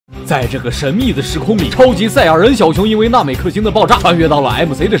在这个神秘的时空里，超级赛亚人小熊因为纳美克星的爆炸，穿越到了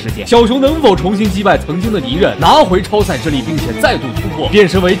MC 的世界。小熊能否重新击败曾经的敌人，拿回超赛之力，并且再度突破，变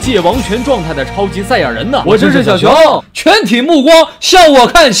身为界王权状态的超级赛亚人呢？我真是小熊，全体目光向我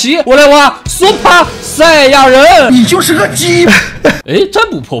看齐，我来挖 Super 赛亚人。你就是个鸡！哎，占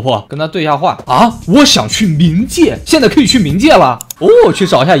卜婆婆，跟他对一下话啊！我想去冥界，现在可以去冥界了哦，去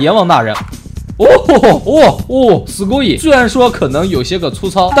找一下阎王大人。すごい！虽然说可能有些个粗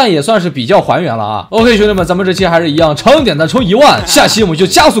糙，但也算是比较还原了啊。OK， 兄弟们，咱们这期还是一样，长点赞冲10000，下期我们就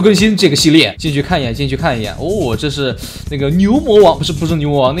加速更新这个系列。进去看一眼，进去看一眼。哦，这是那个牛魔王，不是牛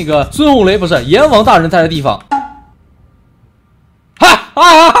魔王，那个孙红雷不是阎王大人在的地方。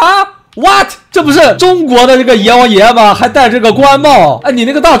What？ 这不是中国的这个阎王爷吗？还戴这个官帽？哎，你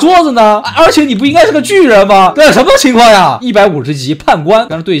那个大桌子呢？而且你不应该是个巨人吗？对，什么情况呀？150级判官，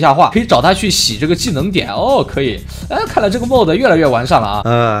跟他对一下话，可以找他去洗这个技能点哦，可以。哎，看来这个 mod 越来越完善了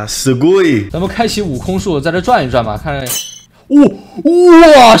啊！すごい。咱们开启悟空术，在这转一转吧，看。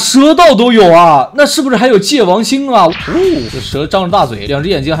哇，蛇道都有啊！那是不是还有界王星啊？这蛇张着大嘴，两只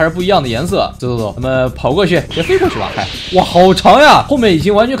眼睛还是不一样的颜色。走，咱们跑过去，别飞过去吧。哇，好长呀，后面已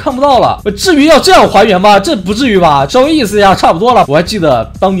经完全看不到了。至于要这样还原吗？这不至于吧，稍微意思一下，差不多了。我还记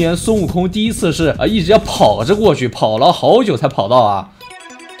得当年孙悟空第一次是一直要跑着过去，跑了好久才跑到啊。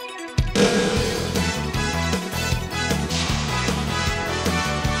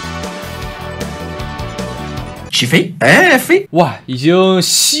起飞，哎，飞！哇，已经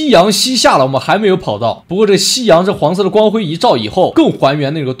夕阳西下了，我们还没有跑到。不过这夕阳这黄色的光辉一照以后，更还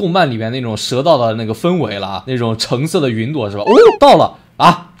原那个动漫里面那种蛇道的那个氛围了啊，那种橙色的云朵是吧？哦，到了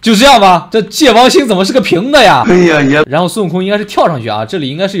啊，就这样吧。这界王星怎么是个平的呀？哎呀呀！然后孙悟空应该是跳上去啊，这里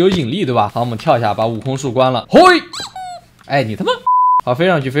应该是有引力对吧？好，我们跳一下，把悟空术关了。嘿，哎，你他妈！好，飞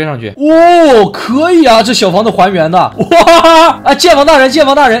上去。哦，可以啊，这小房子还原的。哇啊，界王大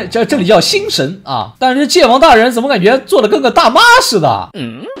人，这里叫星神啊。但是界王大人怎么感觉做的跟个大妈似的？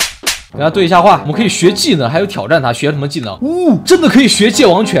跟他对一下话，我们可以学技能，还有挑战他学什么技能？真的可以学界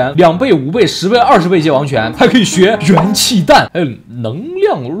王拳，2倍、5倍、10倍、20倍界王拳，还可以学元气弹，还有能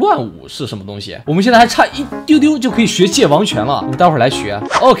量乱舞是什么东西？我们现在还差一丢丢就可以学界王拳了，我们待会儿来学。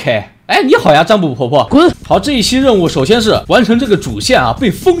OK。哎，你好呀，占卜婆婆，滚！好，这一期任务首先是完成这个主线啊，被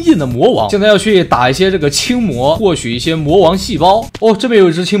封印的魔王。现在要去打一些这个青魔，获取一些魔王细胞。哦，这边有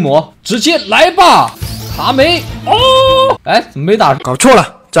一只青魔，直接来吧，卡梅。哦，哎，怎么没打？搞错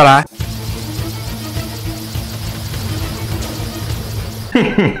了，再来。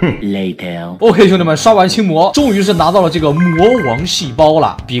Later. OK， 兄弟们，刷完青魔，终于是拿到了这个魔王细胞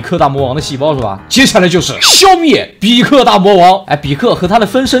了，比克大魔王的细胞是吧？接下来就是消灭比克大魔王。哎，比克和他的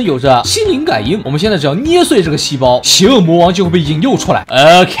分身有着心灵感应，我们现在只要捏碎这个细胞，邪恶魔王就会被引诱出来。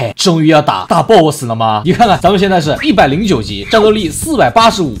OK， 终于要打大 BOSS 了吗？你看看，咱们现在是109级，战斗力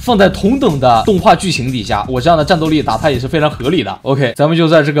485，放在同等的动画剧情底下，我这样的战斗力打他也是非常合理的。OK， 咱们就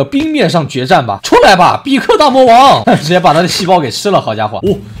在这个冰面上决战吧，出来吧，比克大魔王！直接把他的细胞给吃了，好家伙！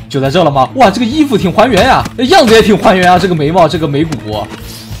哦，就在这了吗？哇，这个衣服挺还原呀，样子也挺还原啊，这个眉毛，这个眉骨，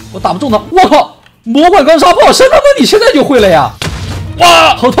我打不中他，我靠！魔幻钢沙炮，神他妈你现在就会了呀！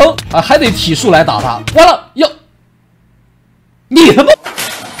哇，好疼啊，还得体术来打他，完了要你他妈！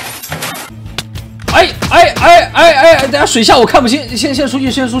等下水下我看不清，先出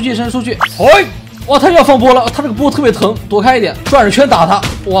去，嘿！哇，他要放波了，他这个波特别疼，躲开一点，转着圈打他。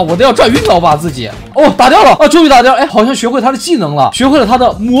哇，我都要转晕了，我把自己。哦，打掉了啊，终于打掉了。哎，好像学会他的技能了，学会了他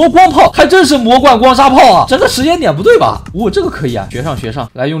的魔光炮，还真是魔幻光沙炮啊！这个时间点不对吧？这个可以啊，学上，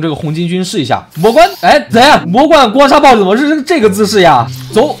来用这个红巾军试一下魔关。哎，怎样？魔幻光沙炮怎么是这个姿势呀？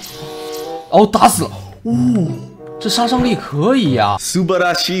走，哦，打死了。这杀伤力可以呀！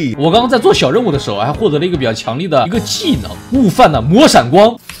我刚刚在做小任务的时候，还获得了一个比较强力的一个技能——悟饭的魔闪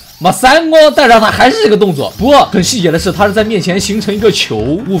光。3光，但是他还是这个动作。不过很细节的是，他是在面前形成一个球，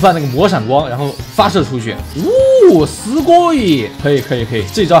悟饭那个魔闪光，然后发射出去。すごい，可以，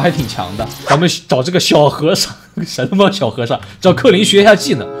这招还挺强的。咱们找这个小和尚，什么小和尚？找克林学一下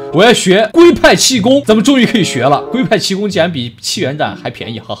技能。我要学龟派气功，咱们终于可以学了。龟派气功竟然比气元斩还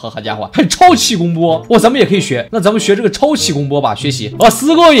便宜，好家伙，还超气功波，咱们也可以学。那咱们学这个超气功波吧，学习。す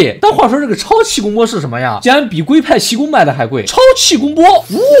ごい。但话说这个超气功波是什么呀？竟然比龟派气功卖的还贵。超气功波，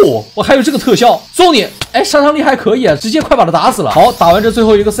我还有这个特效，揍你！哎，杀伤力还可以啊，直接快把他打死了。好，打完这最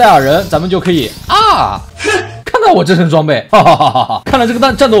后一个赛亚人，咱们就可以看到我这身装备，看了这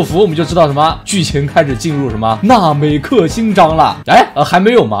个战斗服，我们就知道什么剧情开始进入什么纳美克星章了。哎，还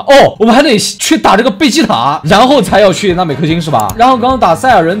没有吗？我们还得去打这个贝吉塔，然后才要去纳美克星是吧？然后刚刚打赛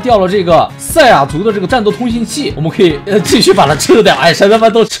亚人掉了这个赛亚族的这个战斗通信器，我们可以继续把它吃掉。哎，神他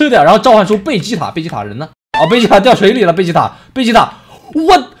们都吃掉，然后召唤出贝吉塔人呢？贝吉塔掉水里了，贝吉塔，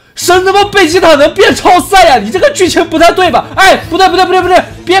我神他妈贝吉塔能变超赛呀？你这个剧情不太对吧？哎，不对，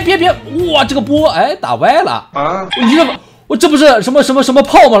别！哇，这个波哎打歪了啊！你这我这不是什么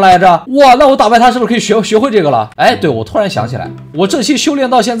炮吗来着？哇，那我打败他是不是可以学会这个了？哎，对，我突然想起来，我这期修炼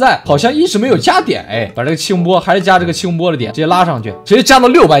到现在好像一直没有加点，哎，把这个气功波还是加这个气功波的点，直接拉上去，直接加到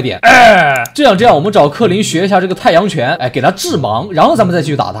600点。哎，这样，我们找克林学一下这个太阳拳，哎，给他致盲，然后咱们再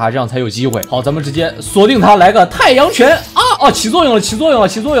去打他，这样才有机会。好，咱们直接锁定他，来个太阳拳啊！哦，起作用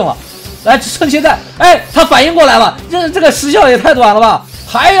了！来，趁现在，哎，他反应过来了，这个时效也太短了吧！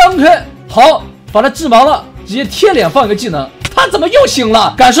太阳拳，好，把他致盲了。直接贴脸放一个技能，他怎么又醒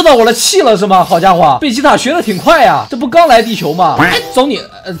了？感受到我的气了是吗？好家伙，贝吉塔学的挺快呀，这不刚来地球吗？哎，走你，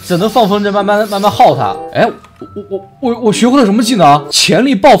只能放风筝慢慢耗他。哎，我学会了什么技能？潜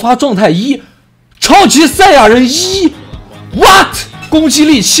力爆发状态1，超级赛亚人1 ，what？ 攻击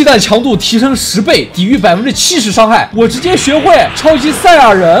力、气弹强度提升10倍，抵御70%伤害。我直接学会超级赛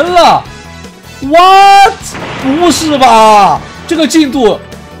亚人了 ，what？ 不是吧？这个进度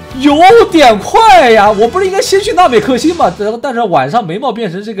有点快呀！我不是应该先去纳美克星吗？但是晚上眉毛变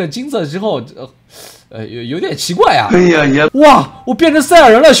成这个金色之后，有点奇怪呀。哎呀，哇，我变成赛亚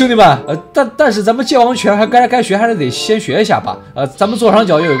人了，兄弟们！但是咱们界王拳还该学还是得先学一下吧。咱们左上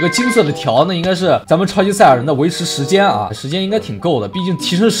角有一个金色的条，那应该是咱们超级赛亚人的维持时间啊，时间应该挺够的，毕竟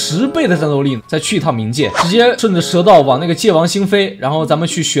提升10倍的战斗力，再去一趟冥界，直接顺着蛇道往那个界王星飞，然后咱们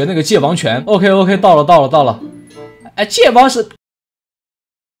去学那个界王拳。OK， 到了。哎，界王是。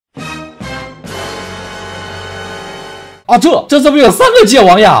啊，这怎么有3个界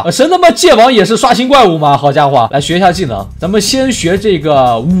王呀？神他妈界王也是刷新怪物吗？好家伙，来学一下技能，咱们先学这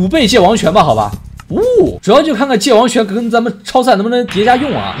个5倍界王拳吧，好吧？主要就看看界王拳跟咱们超赛能不能叠加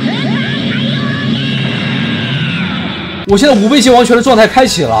用啊。我现在5倍界王拳的状态开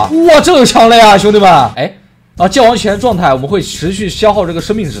启了，哇，这个强了呀，兄弟们！哎。界王拳状态我们会持续消耗这个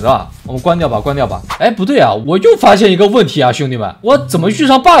生命值啊，我们关掉吧。哎，不对啊，我又发现一个问题啊，兄弟们，我怎么遇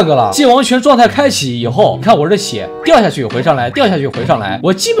上 bug 了？界王拳状态开启以后，你看我这血掉下去回上来，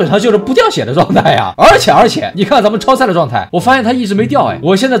我基本上就是不掉血的状态呀。而且，你看咱们超赛的状态，我发现它一直没掉。哎，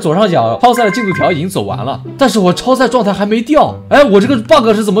我现在左上角超赛的进度条已经走完了，但是我超赛状态还没掉。哎，我这个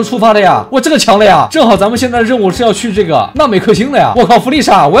bug 是怎么触发的呀？我这个强了呀！正好咱们现在的任务是要去这个纳美克星的呀！我靠，弗利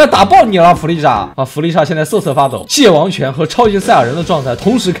莎，我要打爆你了，弗利莎！啊，弗利莎现在瑟瑟发抖。界王拳和超级赛亚人的状态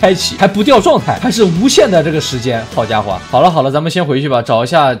同时开启，还不掉状态，还是无限的这个时间。好家伙！好了，咱们先回去吧，找一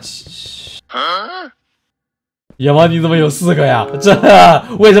下。野王你怎么有4个呀？这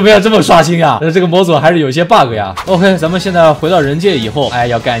为什么要这么刷新呀？这个模组还是有些 bug 呀。OK， 咱们现在回到人界以后，哎，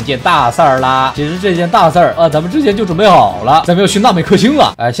要干件大事儿啦。其实这件大事儿啊，咱们之前就准备好了，咱们要去纳美克星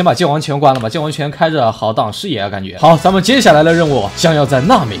了。哎，先把界王拳关了吧，界王拳开着好挡视野啊，感觉。好，咱们接下来的任务将要在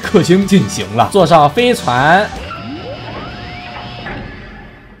纳美克星进行了，坐上飞船。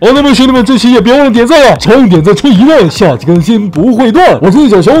好，那么兄弟们，这期也别忘了点赞啊，常点赞吹1万，下期更新不会断。我是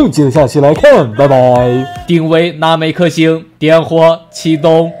小熊，记得下期来看，拜拜。定位纳美克星，点火启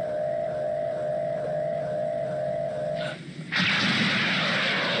动。